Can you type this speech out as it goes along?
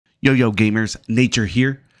Yo gamers, Nature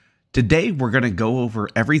here. Today we're going to go over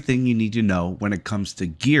everything you need to know when it comes to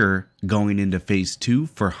gear going into Phase 2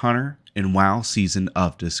 for Hunter and WoW Season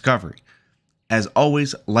of Discovery. As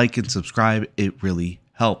always, like and subscribe, it really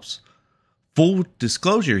helps. Full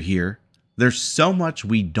disclosure here, there's so much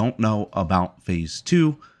we don't know about Phase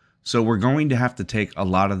 2, so we're going to have to take a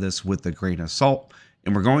lot of this with a grain of salt,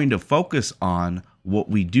 and we're going to focus on what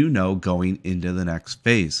we do know going into the next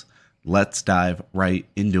phase. Let's dive right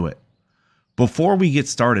into it. Before we get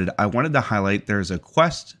started, I wanted to highlight there's a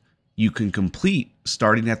quest you can complete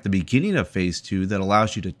starting at the beginning of Phase 2 that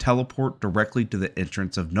allows you to teleport directly to the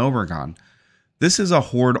entrance of Gnomeregan. This is a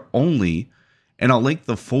Horde only, and I'll link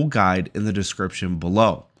the full guide in the description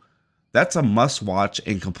below. That's a must watch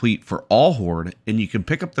and complete for all Horde, and you can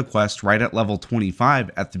pick up the quest right at level 25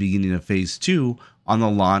 at the beginning of Phase 2 on the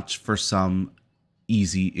launch for some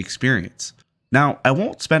easy experience. Now, I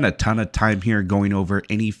won't spend a ton of time here going over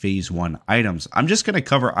any Phase 1 items. I'm just going to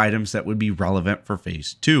cover items that would be relevant for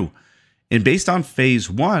Phase 2. And based on Phase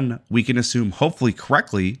 1, we can assume, hopefully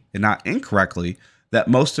correctly and not incorrectly, that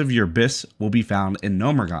most of your BIS will be found in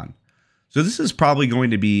Gnomeregan. So this is probably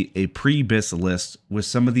going to be a pre-BIS list with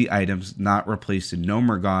some of the items not replaced in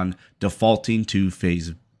Gnomeregan defaulting to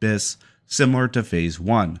Phase BIS, similar to Phase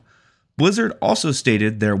 1. Blizzard also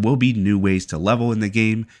stated there will be new ways to level in the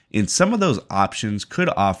game, and some of those options could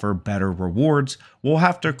offer better rewards. We'll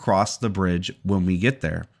have to cross the bridge when we get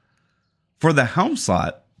there. For the Helm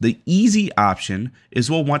slot, the easy option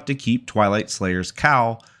is we'll want to keep Twilight Slayer's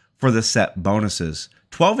Cowl for the set bonuses.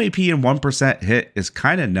 12 AP and 1% hit is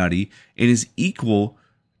kind of nutty and is equal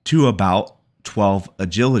to about 12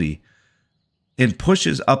 agility, and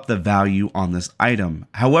pushes up the value on this item.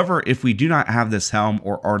 However, if we do not have this Helm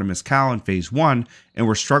or Artemis Cowl in Phase 1 and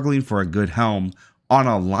we're struggling for a good Helm, on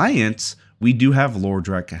Alliance, we do have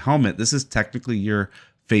Lordrek Helmet. This is technically your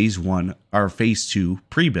Phase 1 or Phase 2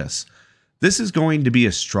 pre-BIS. This is going to be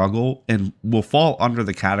a struggle and will fall under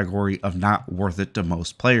the category of not worth it to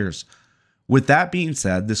most players. With that being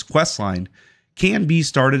said, this questline can be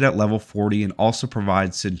started at level 40 and also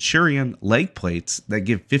provides Centurion leg plates that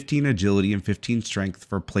give 15 agility and 15 strength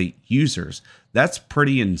for plate users. That's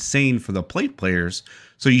pretty insane for the plate players,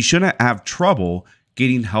 so you shouldn't have trouble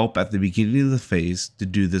getting help at the beginning of the phase to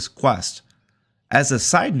do this quest. As a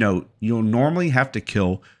side note, you'll normally have to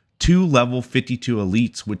kill 2 level 52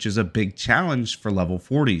 elites, which is a big challenge for level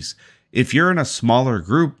 40s. If you're in a smaller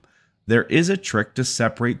group, there is a trick to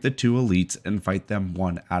separate the 2 elites and fight them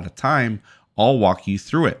one at a time. I'll walk you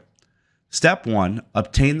through it. Step 1,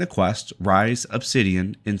 obtain the quest, Rise,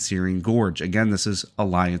 Obsidian, in Searing Gorge. Again, this is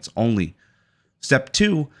Alliance only. Step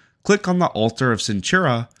 2, click on the Altar of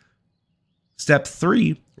Centura. Step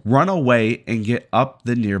 3, run away and get up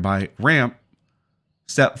the nearby ramp.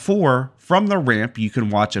 Step 4, from the ramp, you can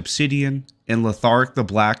watch Obsidian and Lotharic the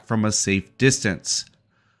Black from a safe distance.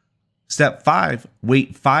 Step 5,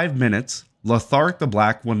 wait 5 minutes. Lotharic the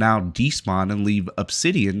Black will now despawn and leave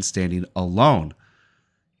Obsidian standing alone.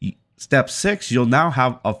 Step 6, you'll now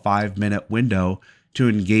have a 5-minute window to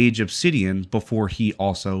engage Obsidian before he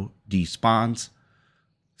also despawns.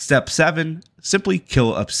 Step 7, simply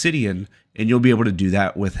kill Obsidian, and you'll be able to do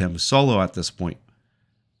that with him solo at this point.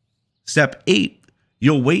 Step 8,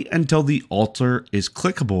 you'll wait until the altar is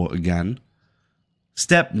clickable again.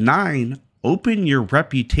 Step 9, open your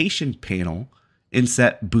reputation panel and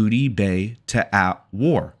set Booty Bay to at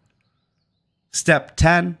war. Step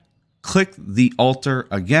 10, click the altar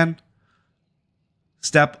again.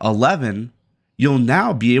 Step 11, you'll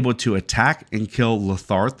now be able to attack and kill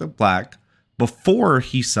Lotharic the Black before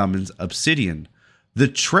he summons Obsidian. The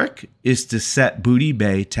trick is to set Booty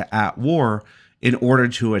Bay to at war in order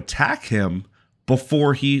to attack him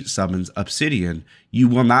before he summons Obsidian. You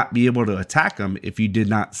will not be able to attack him if you did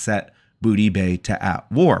not set Booty Bay to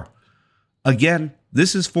at war. Again,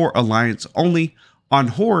 this is for Alliance only. On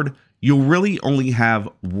Horde, you'll really only have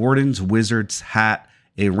Warden's Wizard's Hat,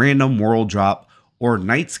 a random world drop, or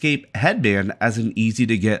Nightscape Headband as an easy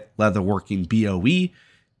to get leatherworking BOE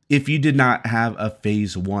if you did not have a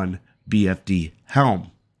Phase 1 BFD Helm.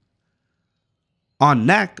 On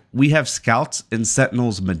neck, we have Scouts and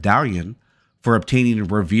Sentinels Medallion for obtaining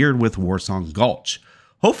Revered with Warsong Gulch.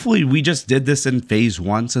 Hopefully we just did this in Phase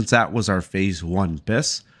 1 since that was our Phase 1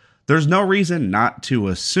 BIS. There's no reason not to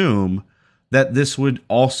assume that this would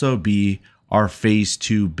also be our Phase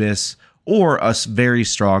 2 BIS or a very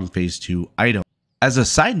strong Phase 2 item. As a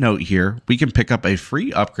side note here, we can pick up a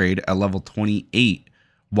free upgrade at level 28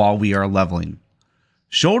 while we are leveling.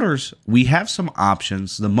 Shoulders, we have some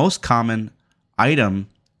options. The most common item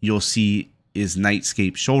you'll see is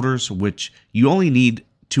Nightscape Shoulders, which you only need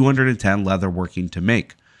 210 leather working to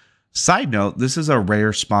make. Side note, this is a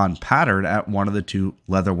rare spawn pattern at one of the two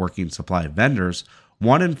leatherworking supply vendors,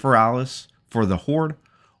 one in Feralis for the Horde,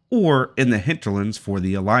 or in the Hinterlands for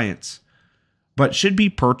the Alliance, but should be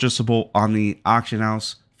purchasable on the auction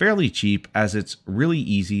house fairly cheap as it's really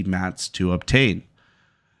easy mats to obtain.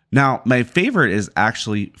 Now, my favorite is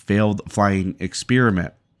actually Failed Flying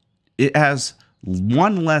Experiment. It has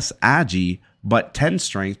 1 less agi, but 10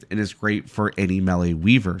 strength and is great for any melee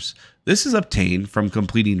weavers. This is obtained from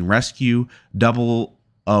completing Rescue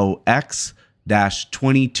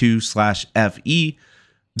 00X-22/FE.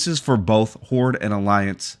 This is for both Horde and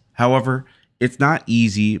Alliance. However, it's not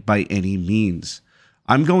easy by any means.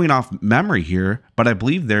 I'm going off memory here, but I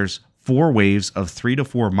believe there's 4 waves of 3 to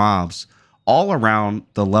 4 mobs all around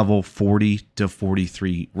the level 40 to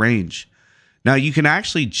 43 range. Now, you can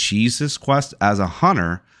actually cheese this quest as a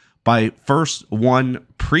hunter by first 1,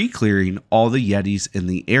 pre-clearing all the Yetis in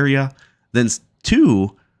the area, then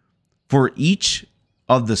 2, for each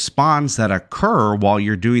of the spawns that occur while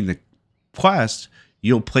you're doing the quest,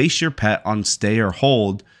 you'll place your pet on stay or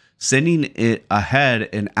hold, sending it ahead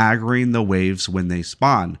and aggroing the waves when they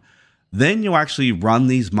spawn. Then you'll actually run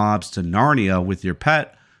these mobs to Narnia with your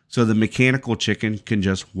pet, so the mechanical chicken can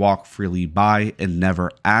just walk freely by and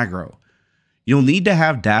never aggro. You'll need to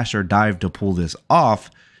have dash or dive to pull this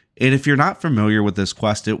off, and if you're not familiar with this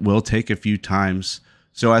quest, it will take a few times,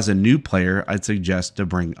 so as a new player, I'd suggest to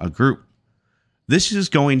bring a group. This is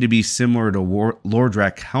going to be similar to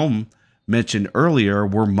Lordrak Helm mentioned earlier,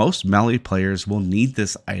 where most melee players will need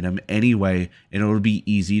this item anyway, and it will be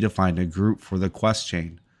easy to find a group for the quest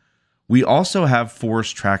chain. We also have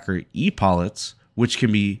Forest Tracker E-Pallets, which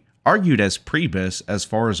can be argued as Prebus as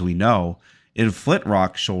far as we know, and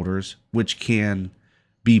Flintrock Shoulders, which can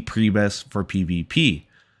be Prebus for PvP.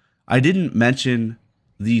 I didn't mention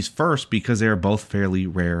these first because they are both fairly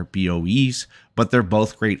rare BOEs, but they're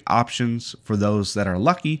both great options for those that are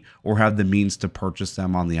lucky or have the means to purchase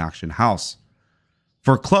them on the auction house.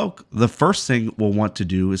 For Cloak, the first thing we'll want to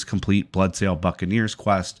do is complete Bloodsail Buccaneers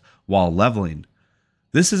quest while leveling.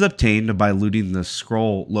 This is obtained by looting the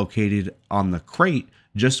scroll located on the crate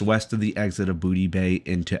just west of the exit of Booty Bay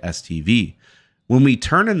into STV. When we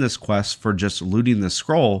turn in this quest for just looting the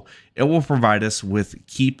scroll, it will provide us with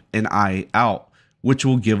Keep an Eye Out, which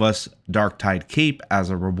will give us Darktide Cape as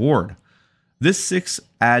a reward. This 6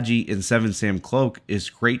 Agi and 7 Sam Cloak is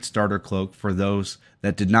great starter cloak for those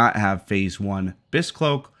that did not have Phase 1 Bis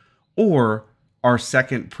Cloak or our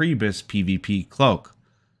second pre-Bis PvP cloak.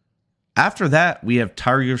 After that, we have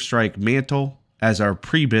Tiger Strike Mantle as our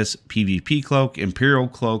pre-Bis PvP cloak, Imperial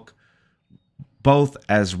Cloak, both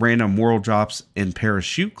as random world drops, and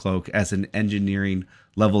Parachute Cloak as an engineering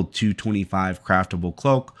level 225 craftable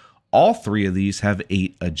cloak. All 3 of these have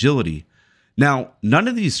 8 agility. Now, none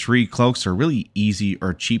of these 3 cloaks are really easy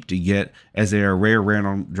or cheap to get as they are rare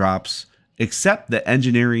random drops, except the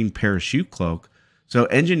engineering Parachute Cloak. So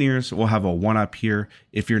engineers will have a 1-up here.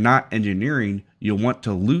 If you're not engineering, you'll want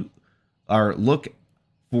to loot or look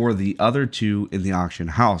for the other 2 in the auction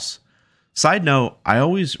house. Side note, I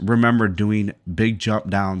always remember doing big jump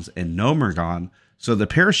downs in Nomergon, so the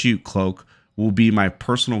Parachute Cloak will be my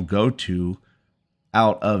personal go-to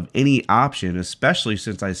out of any option, especially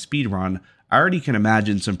since I speedrun. I already can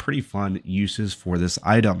imagine some pretty fun uses for this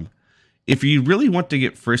item. If you really want to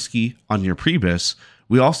get frisky on your Prebus,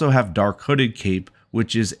 we also have Dark Hooded Cape,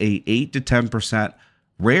 which is a 8 to 10%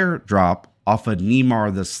 rare drop off of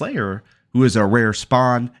Nemar the Slayer, who is a rare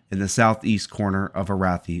spawn in the southeast corner of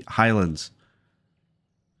Arathi Highlands.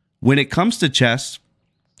 When it comes to chests,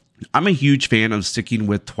 I'm a huge fan of sticking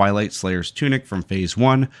with Twilight Slayer's Tunic from Phase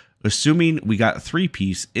 1, assuming we got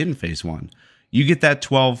 3-piece in Phase 1. You get that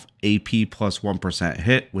 12 AP plus 1%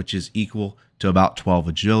 hit, which is equal to about 12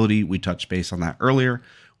 agility. We touched base on that earlier.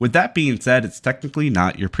 With that being said, it's technically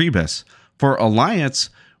not your Prebus. For Alliance,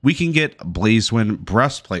 we can get Blazewind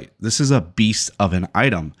Breastplate. This is a beast of an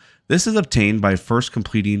item. This is obtained by first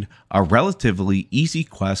completing a relatively easy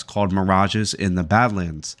quest called Mirages in the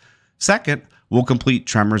Badlands. Second, we'll complete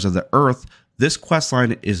Tremors of the Earth. This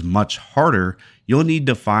questline is much harder. You'll need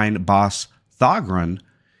to find boss Thogrun.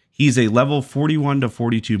 He's a level 41 to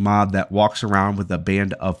 42 mob that walks around with a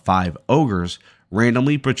band of 5 ogres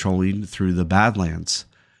randomly patrolling through the Badlands.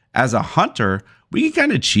 As a hunter, we can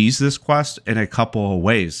kind of cheese this quest in a couple of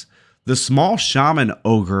ways. The small shaman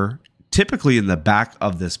ogre, typically in the back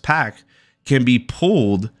of this pack, can be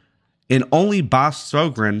pulled, and only boss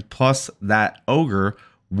Thogrun plus that ogre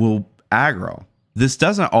will aggro. This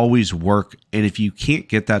doesn't always work, and if you can't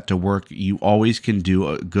get that to work, you always can do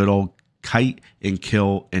a good old kite and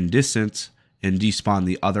kill and distance and despawn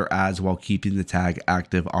the other ads while keeping the tag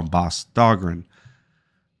active on boss Thogrun.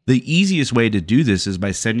 The easiest way to do this is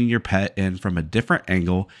by sending your pet in from a different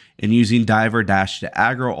angle and using dive or dash to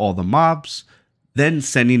aggro all the mobs, then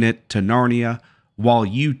sending it to Narnia while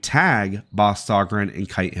you tag Boss Thogran and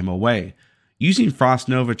kite him away. Using Frost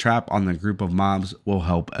Nova Trap on the group of mobs will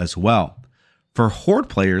help as well. For Horde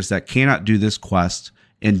players that cannot do this quest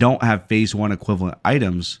and don't have Phase 1 equivalent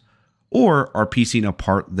items, or are piecing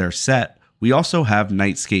apart their set, we also have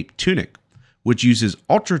Nightscape Tunic, which uses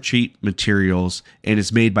ultra cheap materials and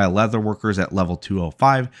is made by leatherworkers at level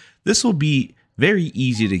 205. This will be very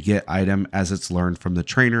easy to get item as it's learned from the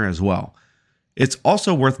trainer as well. It's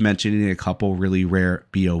also worth mentioning a couple really rare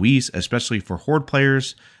BOEs, especially for Horde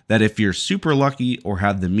players, that if you're super lucky or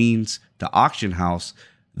have the means to auction house,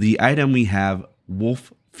 the item we have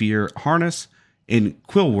Wolf Fear Harness and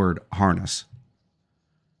Quillword Harness.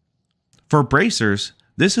 For bracers,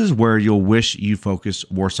 this is where you'll wish you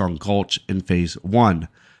focused Warsong Gulch in Phase 1.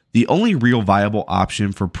 The only real viable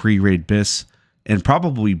option for pre-raid BIS, and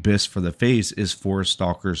probably BIS for the phase, is Forest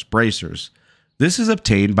Stalker's Bracers. This is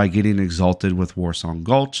obtained by getting exalted with Warsong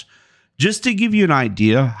Gulch. Just to give you an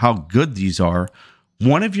idea how good these are,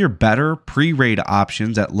 one of your better pre-raid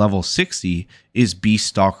options at level 60 is Beast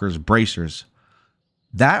Stalker's Bracers.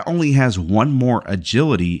 That only has one more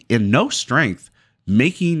agility and no strength,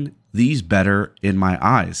 making these better in my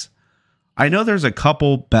eyes. I know there's a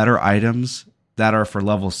couple better items that are for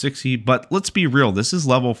level 60, but let's be real, this is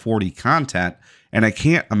level 40 content, and I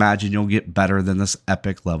can't imagine you'll get better than this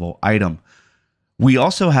epic level item. We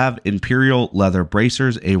also have Imperial Leather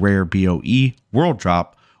Bracers, a rare BOE world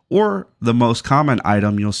drop, or the most common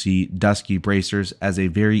item you'll see, Dusky Bracers, as a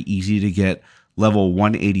very easy to get level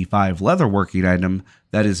 185 leatherworking item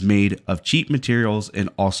that is made of cheap materials and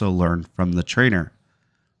also learned from the trainer.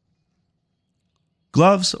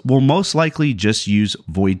 Gloves will most likely just use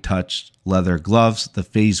Void Touch leather gloves, the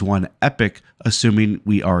Phase 1 epic, assuming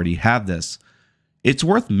we already have this. It's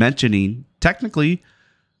worth mentioning, technically,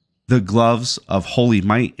 the gloves of Holy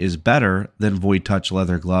Might is better than Void Touch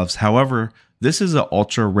leather gloves. However, this is an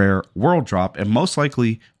ultra rare world drop and most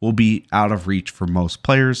likely will be out of reach for most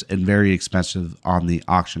players and very expensive on the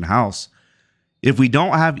auction house. If we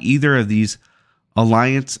don't have either of these,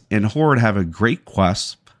 Alliance and Horde have a great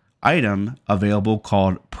quest item available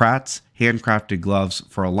called Pratt's Handcrafted Gloves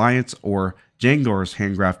for Alliance or Jangor's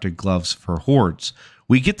Handcrafted Gloves for Hordes.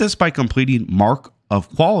 We get this by completing Mark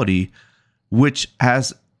of Quality, which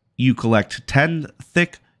has you collect 10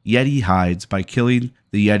 thick Yeti hides by killing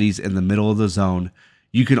the Yetis in the middle of the zone.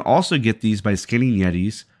 You can also get these by skinning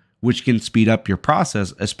Yetis, which can speed up your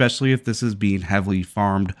process, especially if this is being heavily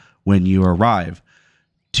farmed when you arrive.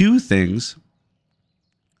 Two things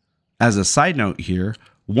as a side note here.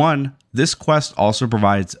 One, this quest also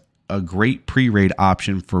provides a great pre-raid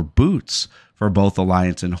option for boots for both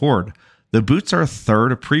Alliance and Horde. The boots are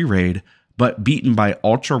third pre-raid, but beaten by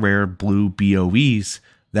ultra rare blue BOEs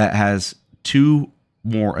that has 2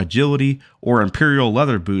 more agility, or Imperial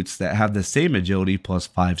leather boots that have the same agility plus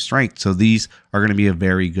 5 strength. So these are going to be a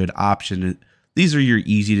very good option. These are your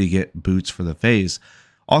easy to get boots for the phase.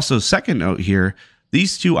 Also, second note here,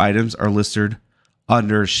 these 2 items are listed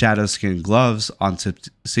under Shadowskin Gloves on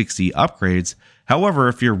 60 upgrades. However,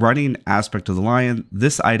 if you're running Aspect of the Lion,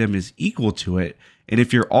 this item is equal to it. And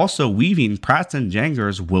if you're also weaving, Pratt's and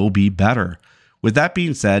Jangors will be better. With that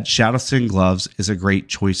being said, Shadowskin Gloves is a great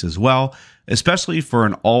choice as well, especially for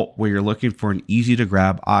an alt where you're looking for an easy to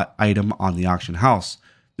grab item on the auction house.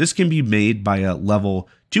 This can be made by a level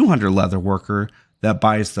 200 leather worker that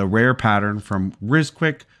buys the rare pattern from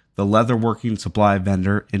Rizquick, the leatherworking supply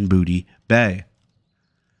vendor in Booty Bay.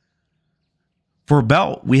 For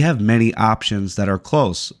belt, we have many options that are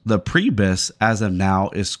close. The pre-bis as of now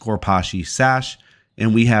is Scorpashi Sash,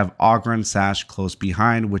 and we have Ogren Sash close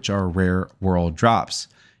behind, which are rare world drops.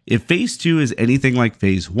 If Phase 2 is anything like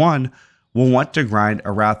Phase 1, we'll want to grind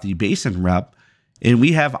Arathi Basin rep, and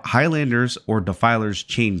we have Highlanders or Defiler's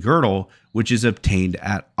Chain Girdle, which is obtained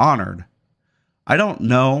at Honored. I don't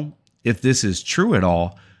know if this is true at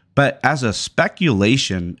all, but as a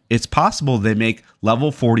speculation, it's possible they make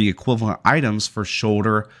level 40 equivalent items for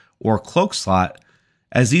shoulder or cloak slot.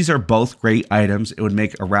 As these are both great items, it would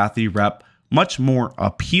make Arathi rep much more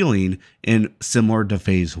appealing and similar to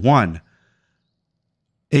Phase 1.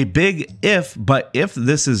 A big if, but if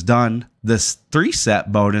this is done, this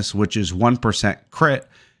 3-set bonus, which is 1% crit,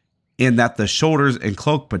 in that the shoulders and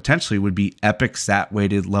cloak potentially would be epic stat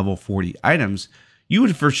weighted level 40 items, you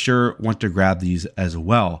would for sure want to grab these as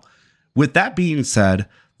well. With that being said,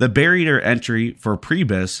 the barrier entry for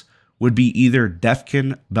Prebis would be either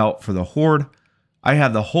Defkin belt for the Horde. I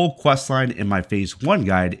have the whole quest line in my Phase 1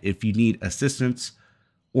 guide if you need assistance,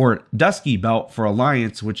 or Dusky Belt for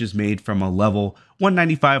Alliance, which is made from a level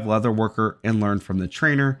 195 leatherworker and learned from the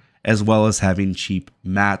trainer, as well as having cheap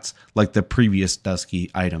mats like the previous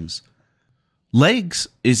Dusky items. Legs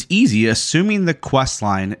is easy. Assuming the quest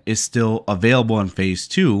line is still available in Phase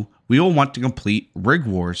 2, we will want to complete Rig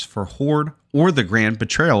Wars for Horde or the Grand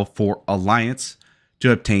Betrayal for Alliance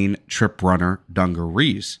to obtain Trip Runner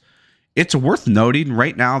Dungarees. It's worth noting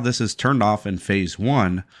right now this is turned off in Phase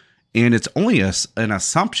 1, and it's only an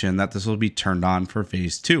assumption that this will be turned on for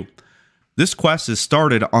Phase 2. This quest is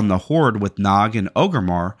started on the Horde with Nog and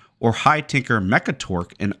Ogremar, or High Tinker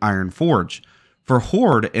Mechatorque and Iron Forge. For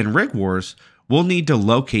Horde and Rig Wars, we'll need to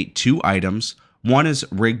locate 2 items. One is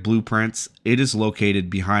Rig Blueprints. It is located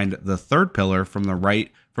behind the 3rd pillar from the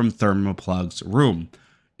right from Thermoplug's room.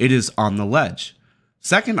 It is on the ledge.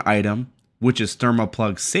 Second item, which is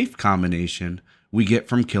Thermoplug's safe combination, we get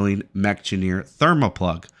from killing Mechgineer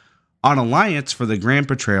Thermoplug. On Alliance for the Grand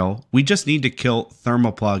Betrayal, we just need to kill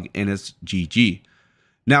Thermoplug and it's GG.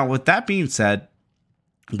 Now, with that being said,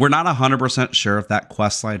 we're not 100% sure if that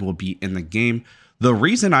questline will be in the game. The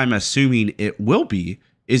reason I'm assuming it will be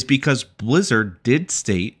is because Blizzard did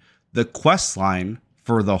state the questline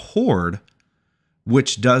for the Horde,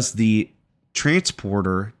 which does the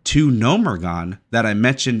transporter to Nomergon that I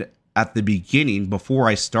mentioned at the beginning before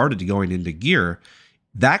I started going into gear.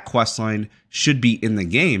 That questline should be in the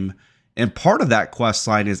game, and part of that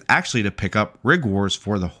questline is actually to pick up Rig Wars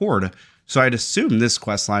for the Horde, so I'd assume this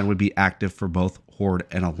questline would be active for both Horde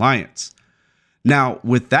and Alliance. Now,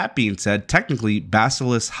 with that being said, technically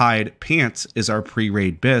Basilisk Hide Pants is our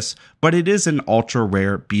pre-raid BIS, but it is an ultra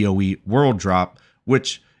rare BOE world drop,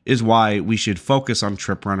 which is why we should focus on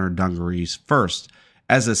Trip Runner Dungarees first.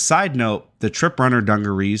 As a side note, the Trip Runner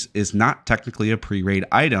Dungarees is not technically a pre-raid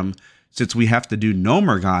item, since we have to do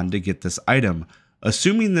Nomergon to get this item.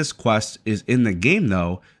 Assuming this quest is in the game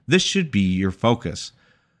though, this should be your focus.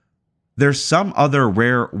 There's some other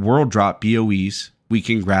rare world drop BOEs we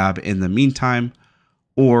can grab in the meantime,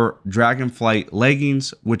 or Dragonflight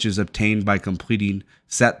Leggings, which is obtained by completing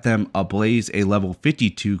Set Them Ablaze, a level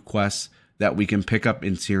 52 quest that we can pick up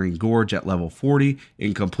in Searing Gorge at level 40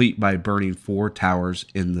 and complete by burning 4 towers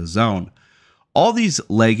in the zone. All these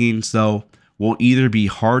leggings though will either be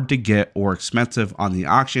hard to get or expensive on the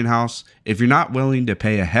auction house. If you're not willing to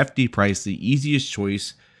pay a hefty price, the easiest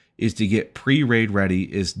choice is to get pre-raid ready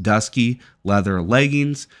is Dusky Leather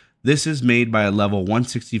Leggings. This is made by a level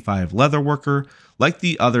 165 leatherworker. Like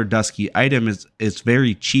the other Dusky item, it's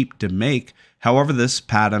very cheap to make. However, this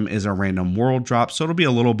pattern is a random world drop, so it'll be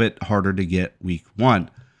a little bit harder to get week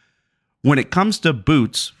 1. When it comes to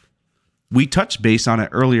boots, we touched base on it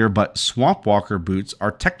earlier, but Swamp Walker boots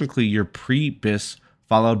are technically your pre-BIS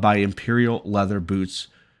followed by Imperial leather boots,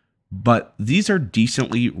 but these are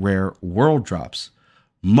decently rare world drops.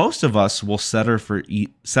 Most of us will settle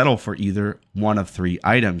for either one of 3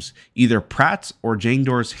 items, either Pratt's or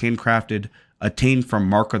Jangdor's handcrafted, attained from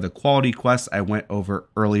Mark of the Quality quest I went over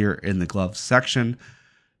earlier in the gloves section,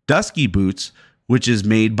 Dusky boots, which is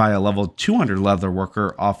made by a level 200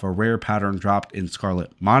 leatherworker off a rare pattern dropped in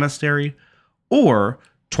Scarlet Monastery, or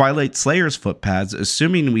Twilight Slayer's foot pads,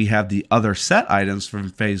 assuming we have the other set items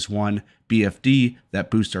from Phase 1 BFD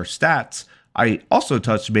that boost our stats. I also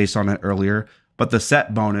touched base on it earlier, but the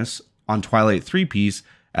set bonus on Twilight 3-piece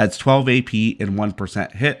adds 12 AP and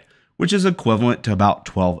 1% hit, which is equivalent to about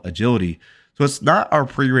 12 agility. So it's not our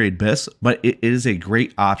pre-raid BIS, but it is a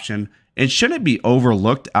great option and shouldn't be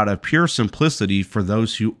overlooked out of pure simplicity for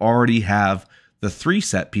those who already have the 3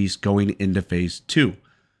 set piece going into Phase 2.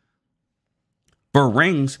 For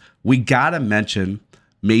rings, we gotta mention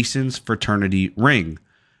Mason's Fraternity Ring.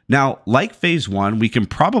 Now, like Phase 1, we can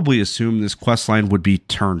probably assume this questline would be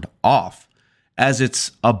turned off, as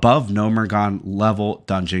it's above Nomergon level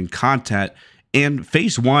dungeon content, and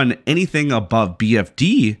Phase 1, anything above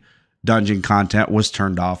BFD dungeon content was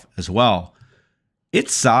turned off as well.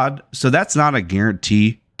 It's SoD, so that's not a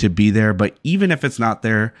guarantee to be there, but even if it's not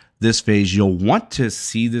there this phase, you'll want to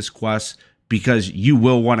see this quest because you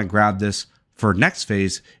will want to grab this for next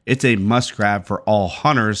phase. It's a must grab for all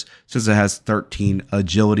hunters since it has 13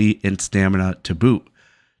 agility and stamina to boot.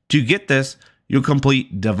 To get this, you'll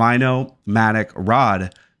complete Divino-Matic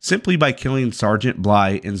Rod simply by killing Sergeant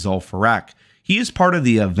Bly in Zul'Farrak. He is part of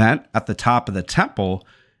the event at the top of the temple.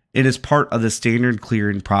 It is part of the standard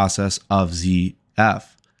clearing process of ZF.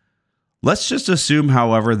 Let's just assume,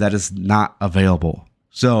 however, that is not available.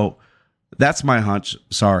 So that's my hunch.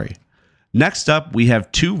 Sorry. Next up, we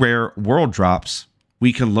have 2 rare world drops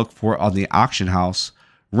we can look for on the auction house: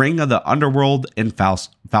 Ring of the Underworld and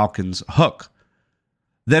Falcon's Hook.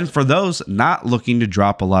 Then for those not looking to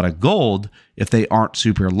drop a lot of gold, if they aren't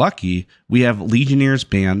super lucky, we have Legionnaires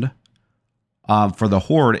Band for the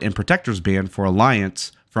Horde and Protectors Band for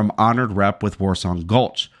Alliance from Honored Rep with Warsong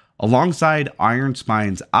Gulch, alongside Iron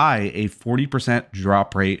Spine's Eye, a 40%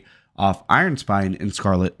 drop rate off Iron Spine in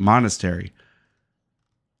Scarlet Monastery.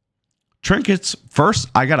 Trinkets, first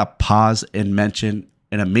I gotta pause and mention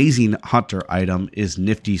an amazing hunter item is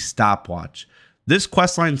Nifty Stopwatch. This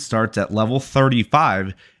questline starts at level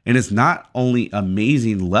 35 and is not only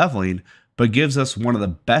amazing leveling, but gives us one of the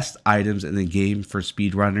best items in the game for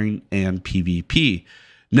speedrunning and PvP.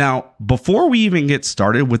 Now, before we even get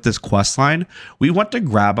started with this questline, we want to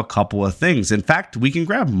grab a couple of things. In fact, we can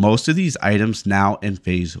grab most of these items now in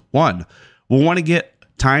phase 1. We'll want to get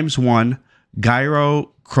 ×1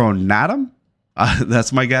 Gyrochronatum,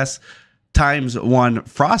 that's my guess, ×1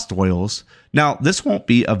 Frost Oils. Now, this won't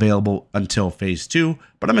be available until phase 2,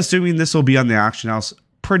 but I'm assuming this will be on the auction house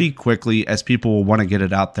pretty quickly as people will want to get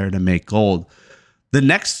it out there to make gold. The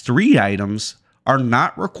next 3 items are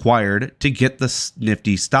not required to get the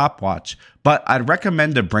Nifty Stopwatch, but I'd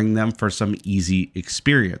recommend to bring them for some easy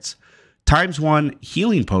experience. ×1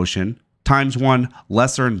 Healing Potion, ×1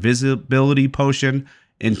 Lesser Invisibility Potion,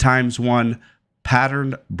 and ×1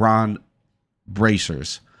 Patterned Bronze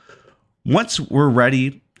Bracers. Once we're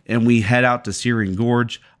ready and we head out to Searing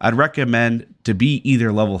Gorge, I'd recommend to be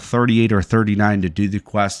either level 38 or 39 to do the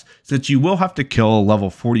quest, since you will have to kill a level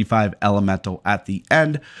 45 elemental at the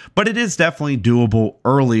end, but it is definitely doable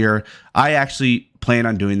earlier. I actually plan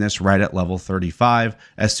on doing this right at level 35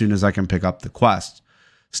 as soon as I can pick up the quest.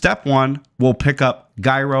 Step 1, we'll pick up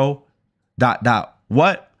Gyro ...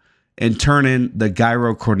 what and turn in the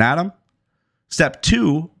Gyrochronatum. Step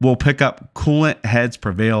 2, we'll pick up Coolant Heads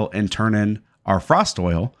Prevail and turn in our Frost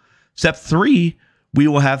Oil. Step 3, we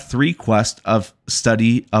will have 3 quests of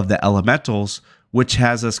Study of the Elementals, which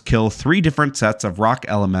has us kill 3 different sets of rock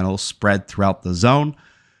elementals spread throughout the zone.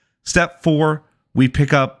 Step 4, we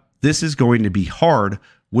pick up This Is Going to Be Hard,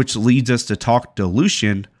 which leads us to talk to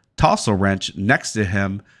Lucian, toss a wrench next to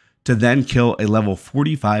him, to then kill a level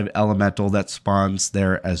 45 elemental that spawns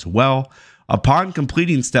there as well. Upon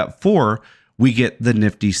completing step 4, we get the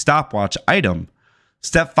Nifty Stopwatch item.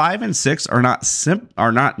 Step 5 and 6 are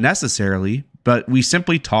not necessarily, but we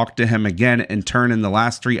simply talk to him again and turn in the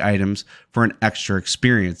last 3 items for an extra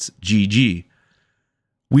experience. GG.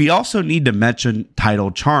 We also need to mention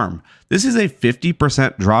Tidal Charm. This is a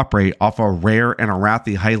 50% drop rate off a rare in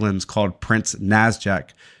Arathi Highlands called Prince Nazjek.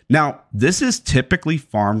 Now, this is typically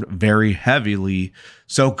farmed very heavily,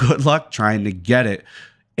 so good luck trying to get it.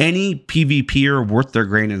 Any PvPer worth their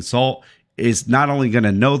grain in salt is not only going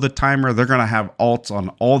to know the timer, they're going to have alts on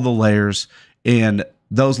all the layers, and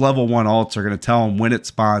those level 1 alts are going to tell them when it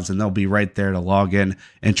spawns, and they'll be right there to log in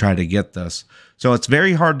and try to get this. So it's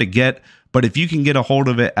very hard to get, but if you can get a hold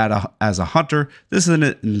of it as a hunter, this is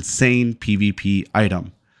an insane PvP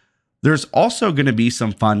item. There's also going to be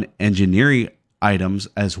some fun engineering items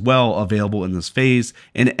as well available in this phase,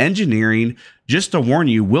 and engineering, just to warn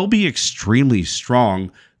you, will be extremely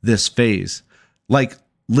strong this phase. Like,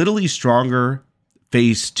 literally stronger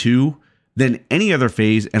phase 2 than any other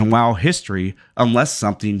phase in WoW history, unless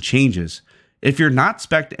something changes. If you're not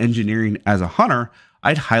spec engineering as a hunter,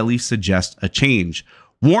 I'd highly suggest a change.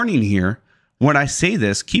 Warning here, when I say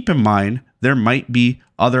this, keep in mind there might be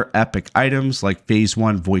other epic items like phase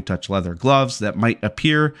 1 Void Touch leather gloves that might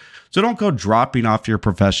appear, so don't go dropping off your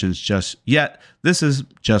professions just yet. This is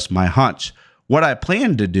just my hunch. What I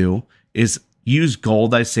plan to do is use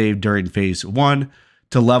gold I saved during phase 1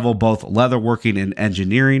 to level both leatherworking and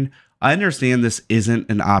engineering. I understand this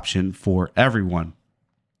isn't an option for everyone.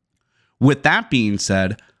 With that being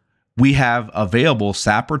said, we have available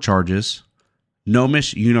Sapper charges,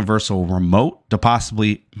 Gnomish Universal Remote to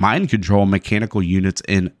possibly mind control mechanical units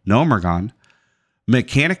in Gnomergon,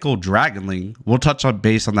 Mechanical Dragonling, we'll touch on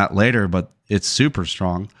base on that later, but it's super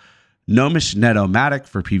strong, Gnomish Netomatic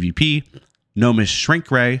for PvP, Gnomish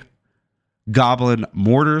Shrink Ray, Goblin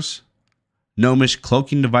Mortars, Gnomish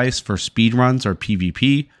Cloaking Device for speedruns or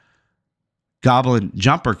PvP, Goblin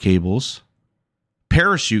Jumper Cables,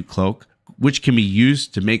 Parachute Cloak, which can be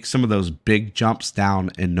used to make some of those big jumps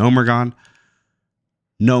down in Gnomergon,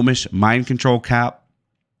 Gnomish Mind Control Cap.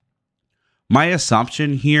 My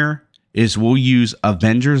assumption here is we'll use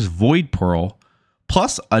Avengers Void Pearl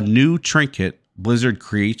plus a new trinket Blizzard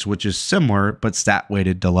creates, which is similar but stat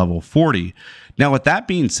weighted to level 40. Now, with that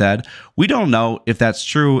being said, we don't know if that's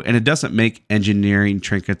true, and it doesn't make engineering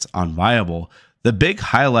trinkets unviable. The big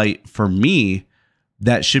highlight for me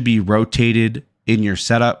that should be rotated in your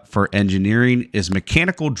setup for engineering is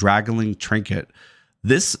Mechanical Dragonling Trinket.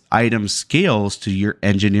 this item scales to your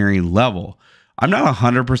engineering level. I'm not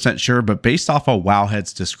 100% sure, but based off of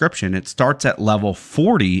Wowhead's description, it starts at level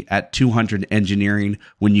 40 at 200 engineering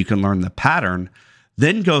when you can learn the pattern,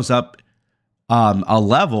 then goes up a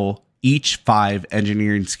level each 5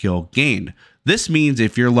 engineering skill gained. This means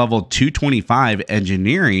if you're level 225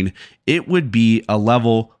 engineering, it would be a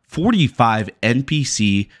level 45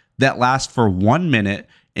 NPC that lasts for 1 minute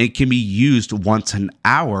and can be used once an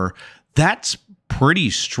hour. That's pretty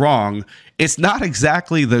strong. It's not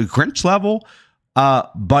exactly the Grinch level,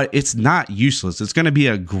 but it's not useless. It's going to be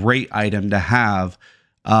a great item to have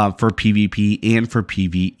for PvP and for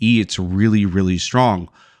PvE. It's really, really strong.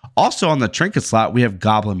 Also on the trinket slot, we have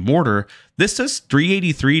Goblin Mortar. This does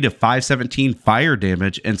 383 to 517 fire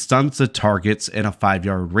damage and stuns the targets in a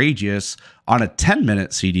 5-yard radius on a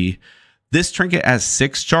 10-minute CD. This trinket has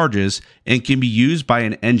 6 charges and can be used by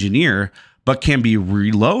an engineer, but can be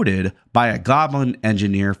reloaded by a goblin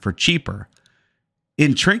engineer for cheaper.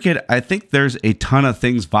 In trinket, I think there's a ton of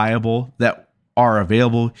things viable that are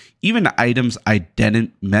available, even items I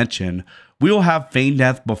didn't mention. We will have Feign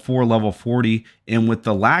Death before level 40, and with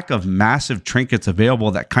the lack of massive trinkets available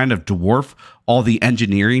that kind of dwarf all the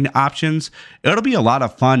engineering options, it'll be a lot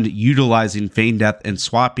of fun utilizing Feign Death and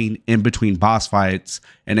swapping in between boss fights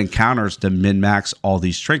and encounters to min-max all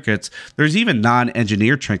these trinkets. There's even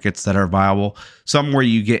non-engineer trinkets that are viable, some where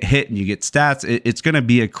you get hit and you get stats. It's going to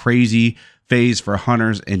be a crazy phase for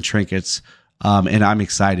hunters and trinkets, and I'm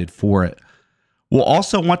excited for it. We'll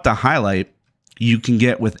also want to highlight you can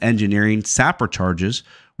get with engineering sapper charges,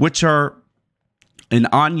 which are an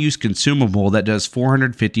on-use consumable that does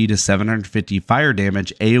 450 to 750 fire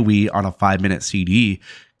damage AoE on a 5-minute CD.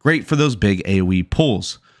 Great for those big AoE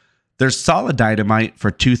pulls. There's solid dynamite for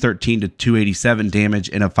 213 to 287 damage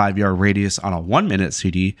in a 5-yard radius on a 1-minute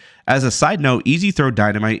CD. As a side note, easy throw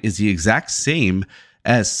dynamite is the exact same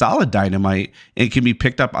as solid dynamite and can be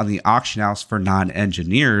picked up on the auction house for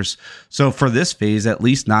non-engineers. So for this phase, at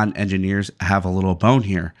least non-engineers have a little bone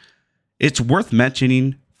here. It's worth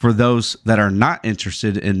mentioning for those that are not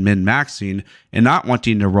interested in min-maxing and not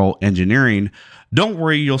wanting to roll engineering, don't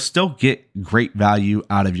worry, you'll still get great value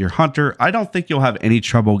out of your hunter. I don't think you'll have any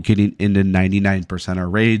trouble getting into 99%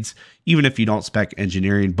 of raids, even if you don't spec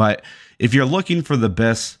engineering. But if you're looking for the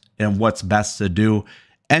best and what's best to do,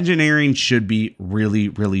 engineering should be really,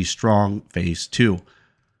 really strong phase 2.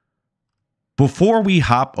 Before we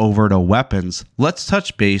hop over to weapons, let's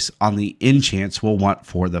touch base on the enchants we'll want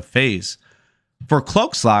for the phase. For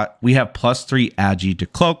cloak slot, we have +3 agi to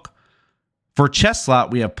cloak. For chest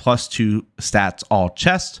slot, we have +2 stats all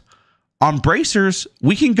chest. On bracers,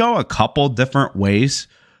 we can go a couple different ways.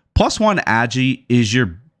 +1 agi is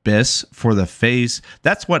your bis for the phase.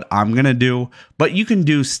 That's what I'm going to do, but you can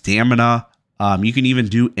do stamina. You can even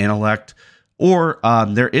do intellect, or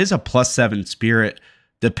there is a +7 spirit,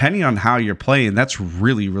 depending on how you're playing. That's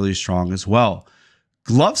really, really strong as well.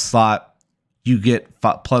 Glove slot, you get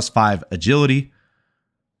 +5 agility.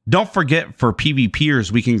 Don't forget, for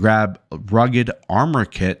PvPers, we can grab rugged armor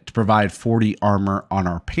kit to provide 40 armor on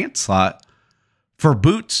our pants slot. For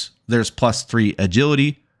boots, there's +3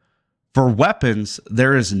 agility. For weapons,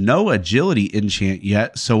 there is no agility enchant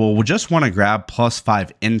yet, so we'll just want to grab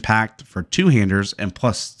 +5 impact for 2-handers and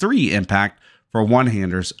 +3 impact for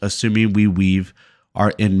 1-handers, assuming we weave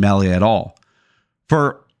are in melee at all.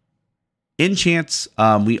 For enchants,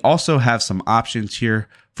 we also have some options here.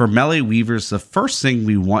 For melee weavers, the first thing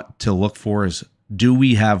we want to look for is, do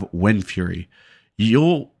we have Wind Fury?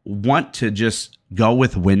 You'll want to just go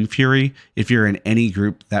with Wind Fury if you're in any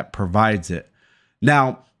group that provides it.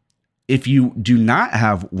 Now, if you do not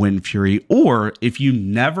have Wind Fury, or if you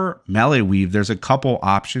never melee weave, there's a couple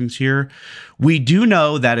options here. We do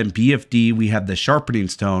know that in BFD, we have the Sharpening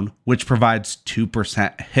Stone, which provides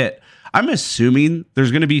 2% hit. I'm assuming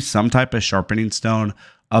there's going to be some type of Sharpening Stone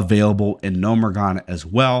available in Nomergon as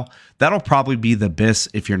well. That'll probably be the bis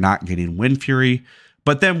if you're not getting Wind Fury.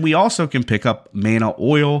 But then we also can pick up Mana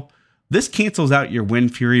Oil. This cancels out your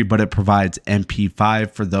Wind Fury, but it provides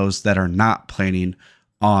MP5 for those that are not planning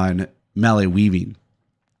on melee weaving.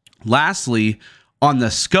 Lastly, on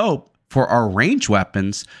the scope for our range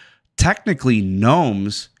weapons, technically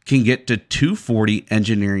gnomes can get to 240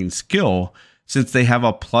 engineering skill since they have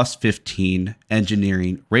a +15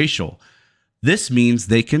 engineering racial. This means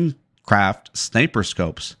they can craft sniper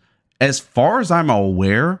scopes. As far as I'm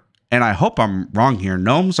aware, and I hope I'm wrong here,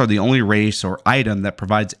 gnomes are the only race or item that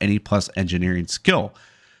provides any plus engineering skill.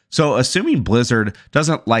 So assuming Blizzard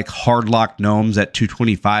doesn't like hardlock gnomes at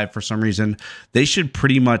 225 for some reason, they should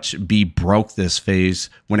pretty much be broke this phase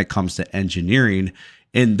when it comes to engineering.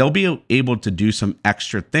 And they'll be able to do some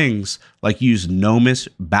extra things like use Gnomish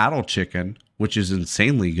Battle Chicken, which is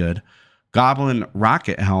insanely good, Goblin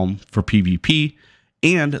Rocket Helm for PvP,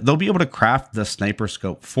 and they'll be able to craft the sniper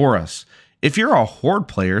scope for us. If you're a Horde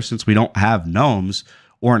player, since we don't have gnomes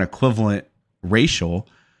or an equivalent racial,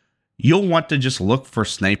 you'll want to just look for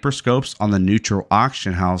sniper scopes on the neutral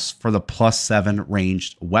auction house for the +7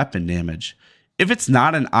 ranged weapon damage. If it's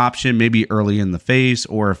not an option, maybe early in the phase,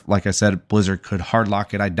 or if, like I said, Blizzard could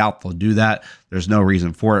hardlock it, I doubt they'll do that. There's no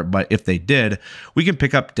reason for it, but if they did, we can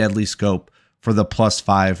pick up Deadly Scope for the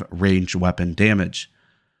 +5 ranged weapon damage.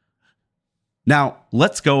 Now,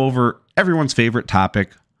 let's go over everyone's favorite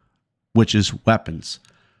topic, which is weapons.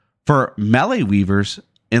 For melee weavers,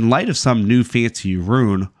 in light of some new fancy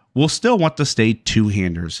rune, we'll still want to stay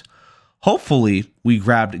two-handers. Hopefully, we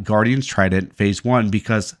grabbed Guardian's Trident Phase 1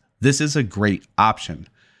 because this is a great option.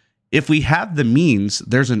 If we have the means,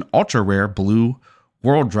 there's an ultra rare blue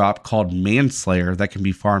world drop called Manslayer that can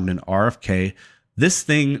be farmed in RFK. This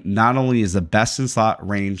thing not only is the best in slot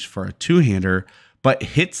range for a two-hander, but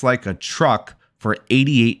hits like a truck for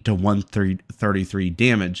 88 to 133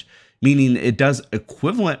 damage, meaning it does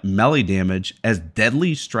equivalent melee damage as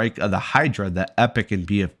Deadly Strike of the Hydra, the epic in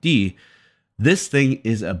BFD. This thing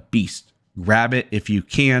is a beast. Grab it if you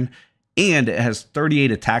can. And it has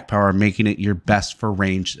 38 attack power, making it your best for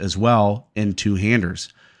range as well in two-handers.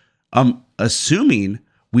 Assuming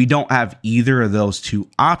we don't have either of those two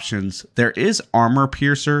options, there is Armor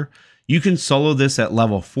Piercer. You can solo this at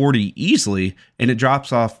level 40 easily, and it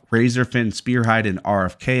drops off Razorfin, Spearhide, and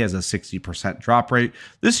RFK as a 60% drop rate.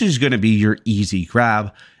 This is going to be your easy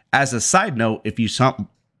grab. As a side note, if you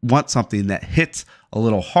want something that hits a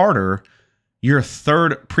little harder, your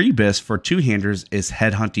third pre-bis for two-handers is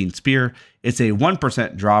Headhunting Spear. It's a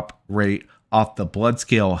 1% drop rate off the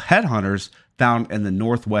Bloodscale Headhunters found in the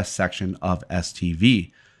northwest section of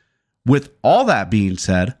STV. With all that being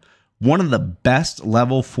said, one of the best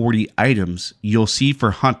level 40 items you'll see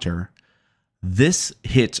for Hunter, this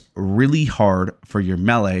hits really hard for your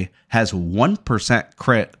melee, has 1%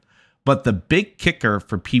 crit, but the big kicker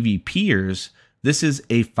for PvPers, this is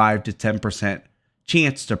a 5 to 10%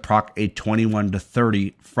 chance to proc a 21 to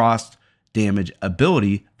 30 frost damage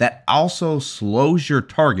ability that also slows your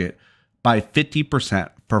target by 50%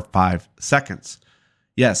 for 5 seconds.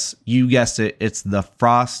 Yes, you guessed it, it's the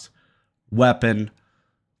frost weapon.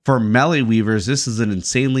 For melee weavers, this is an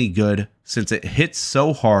insanely good, since it hits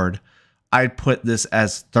so hard. I'd put this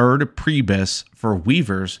as third pre-bis for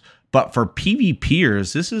weavers, but for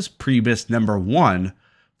PvPers, this is pre-bis number 1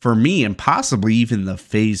 for me, and possibly even the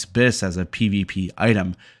phase bis as a PvP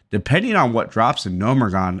item. Depending on what drops in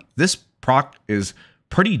Nomergon, this proc is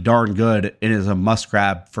pretty darn good and is a must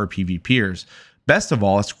grab for PvPers. Best of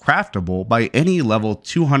all, it's craftable by any level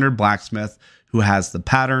 200 blacksmith who has the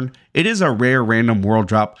pattern. It is a rare random world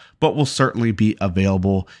drop, but will certainly be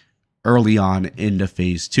available early on into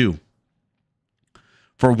phase 2.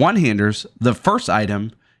 For one-handers, the first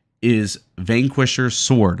item is Vanquisher's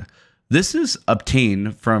Sword. This is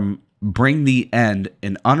obtained from Bring the End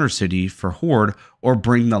in Undercity for Horde or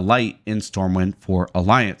Bring the Light in Stormwind for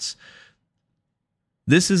Alliance.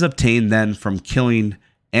 This is obtained then from killing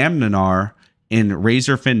Amnanar in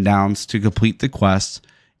Razorfin Downs to complete the quest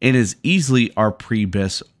and is easily our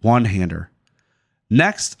pre-bis one-hander.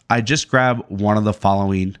 Next, I just grab one of the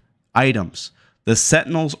following items. The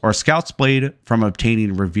Sentinels or Scout's Blade from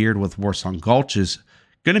obtaining Revered with Warsong Gulch is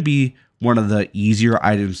going to be one of the easier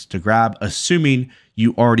items to grab, assuming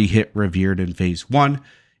you already hit Revered in phase 1.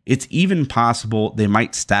 It's even possible they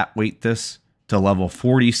might stat weight this to level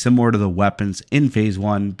 40, similar to the weapons in phase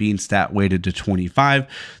 1 being stat weighted to 25.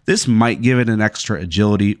 This might give it an extra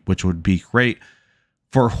agility, which would be great.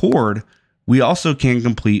 For Horde, we also can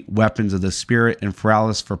complete Weapons of the Spirit and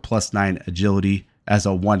Feralis for +9 agility as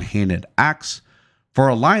a one-handed axe. For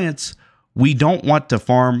Alliance, we don't want to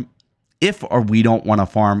farm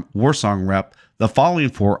Warsong Rep, the following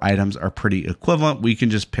 4 items are pretty equivalent. We can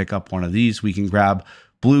just pick up one of these. We can grab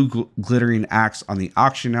Blue Glittering Axe on the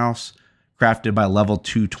Auction House, crafted by level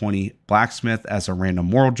 220 Blacksmith as a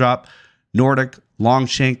random world drop. Nordic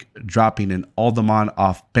Longshank, dropping an Alderman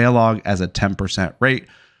off Balog as a 10% rate.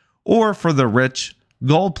 Or for the rich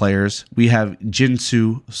gold players, we have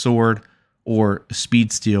Jinsu Sword or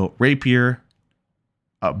Speed Steel Rapier,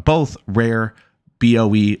 both rare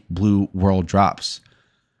BOE blue world drops.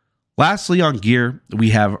 Lastly, on gear,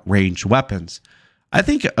 we have ranged weapons. I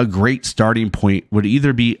think a great starting point would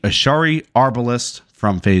either be Ashari Arbalist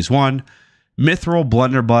from phase 1, Mithril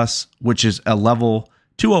Blunderbuss, which is a level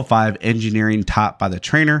 205 engineering taught by the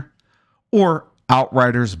trainer, or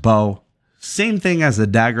Outrider's Bow, Same thing as the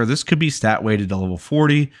dagger. This could be stat weighted to level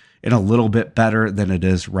 40 and a little bit better than it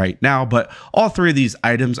is right now, but all three of these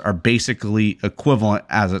items are basically equivalent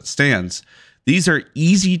as it stands. These are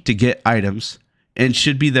easy to get items and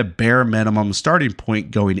should be the bare minimum starting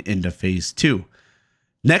point going into phase 2.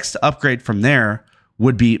 Next upgrade from there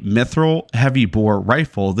would be Mithril Heavy Bore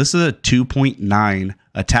Rifle. This is a 2.9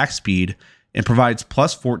 attack speed and provides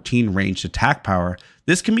plus 14 ranged attack power.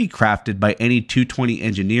 This can be crafted by any 220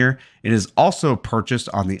 engineer and is also purchased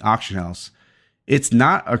on the auction house. It's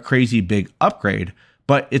not a crazy big upgrade,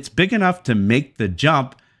 but it's big enough to make the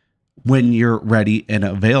jump when you're ready and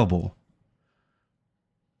available.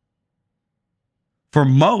 For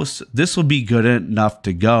most, this will be good enough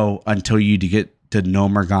to go until you get to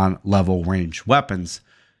Nomergon level range weapons.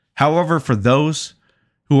 However, for those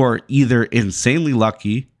who are either insanely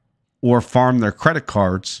lucky or farm their credit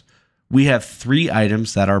cards, we have 3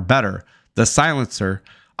 items that are better. The Silencer,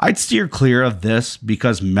 I'd steer clear of this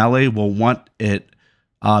because melee will want it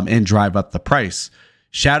and drive up the price.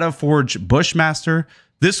 Shadowforge Bushmaster,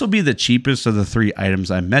 this will be the cheapest of the 3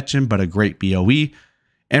 items I mentioned, but a great BOE.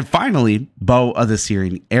 And finally, Bow of the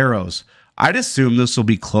Searing Arrows. I'd assume this will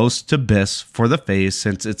be close to BIS for the phase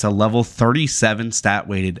since it's a level 37 stat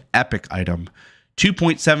weighted epic item,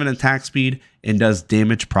 2.7 attack speed, and does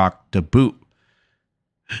damage proc to boot.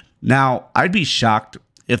 Now, I'd be shocked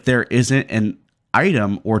if there isn't an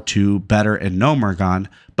item or 2 better in Nomergon,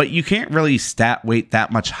 but you can't really stat weight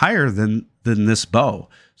that much higher than this bow.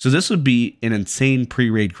 So this would be an insane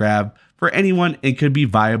pre-raid grab for anyone and could be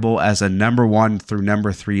viable as a number 1 through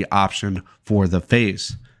number 3 option for the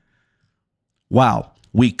phase. Wow,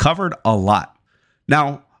 we covered a lot.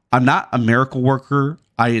 Now, I'm not a miracle worker.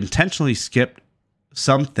 I intentionally skipped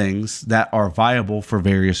some things that are viable for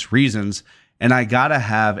various reasons, and I gotta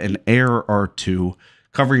have an error or 2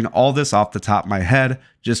 covering all this off the top of my head,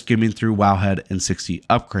 just skimming through Wowhead and 60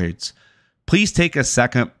 upgrades. Please take a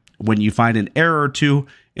second when you find an error or 2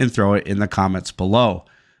 and throw it in the comments below.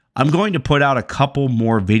 I'm going to put out a couple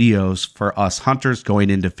more videos for us hunters going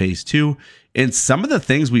into phase 2, and some of the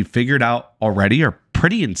things we figured out already are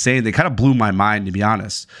pretty insane. They kind of blew my mind, to be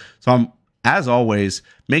honest. So as always,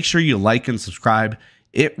 make sure you like and subscribe.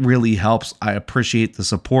 It really helps. I appreciate the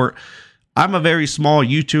support. I'm a very small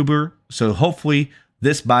YouTuber, so hopefully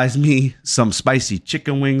this buys me some spicy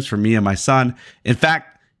chicken wings for me and my son. In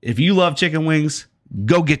fact, if you love chicken wings,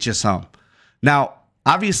 go get you some. Now,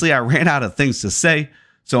 obviously I ran out of things to say,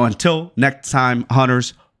 so until next time,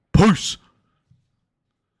 hunters, peace.